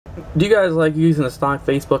Do you guys like using the stock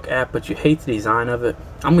Facebook app but you hate the design of it?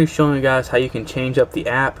 I'm going to be showing you guys how you can change up the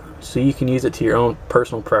app so you can use it to your own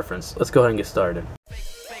personal preference. Let's go ahead and get started.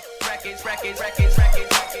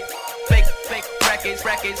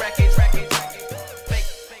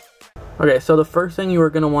 Okay, so the first thing you are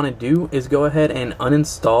going to want to do is go ahead and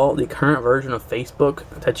uninstall the current version of Facebook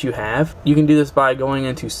that you have. You can do this by going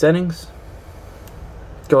into settings,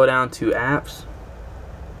 go down to apps,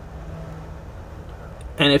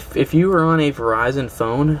 and if you are on a Verizon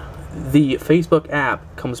phone, the Facebook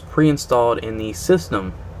app comes pre-installed in the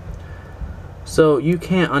system. So you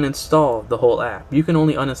can't uninstall the whole app. You can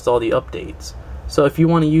only uninstall the updates. So if you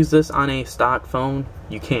want to use this on a stock phone,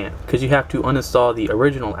 you can't, because you have to uninstall the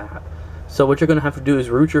original app. So what you're going to have to do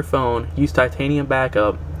is root your phone, use Titanium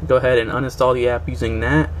Backup, go ahead and uninstall the app using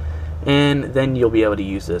that, and then you'll be able to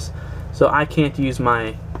use this. So I can't use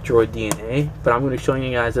my Droid DNA, but I'm going to be showing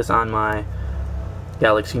you guys this on my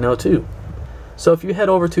Galaxy Note 2. So if you head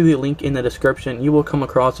over to the link in the description, you will come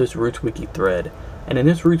across this Roots Wiki thread. And in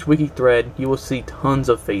this Roots Wiki thread, you will see tons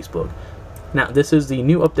of Facebook. Now, this is the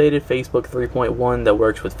new updated Facebook 3.1 that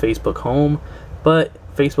works with Facebook Home, but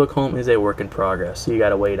Facebook Home is a work in progress, so you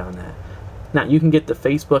gotta wait on that. Now, you can get the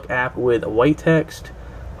Facebook app with white text,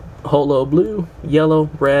 holo blue, yellow,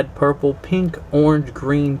 red, purple, pink, orange,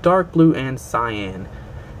 green, dark blue, and cyan.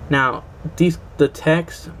 Now, the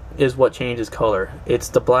text is what changes color. It's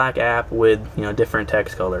the black app with, different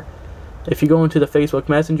text color. If you go into the Facebook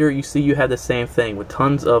Messenger, you see you have the same thing with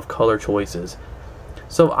tons of color choices.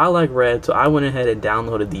 So I like red, so I went ahead and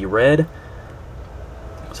downloaded the red.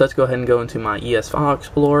 So let's go ahead and go into my ES File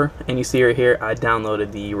Explorer, and you see right here I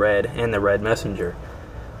downloaded the red and the red messenger.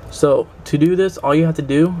 So to do this, all you have to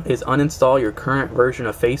do is uninstall your current version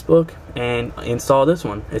of Facebook and install this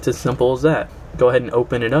one. It's as simple as that. Go ahead and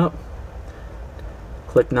open it up,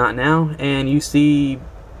 click Not Now, and you see,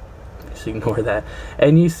 just ignore that,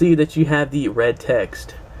 and you see that you have the red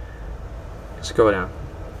text. Scroll down,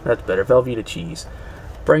 that's better, Velveeta cheese.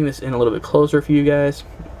 Bring this in a little bit closer for you guys,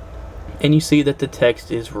 and you see that the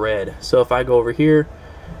text is red. So if I go over here,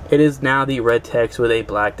 it is now the red text with a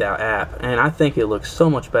blacked out app, and I think it looks so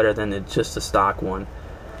much better than just the stock one.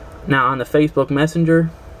 Now on the Facebook Messenger,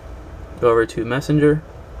 go over to Messenger.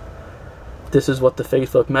 This is what the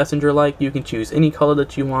Facebook Messenger like. You can choose any color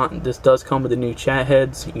that you want. This does come with the new chat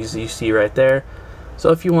heads, you see right there.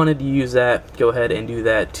 So if you wanted to use that, go ahead and do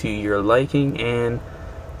that to your liking, and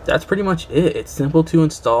that's pretty much it. It's simple to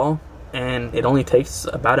install, and it only takes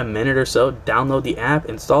about a minute or so. Download the app,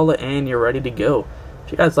 install it, and you're ready to go.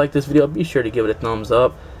 If you guys like this video, be sure to give it a thumbs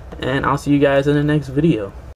up, and I'll see you guys in the next video.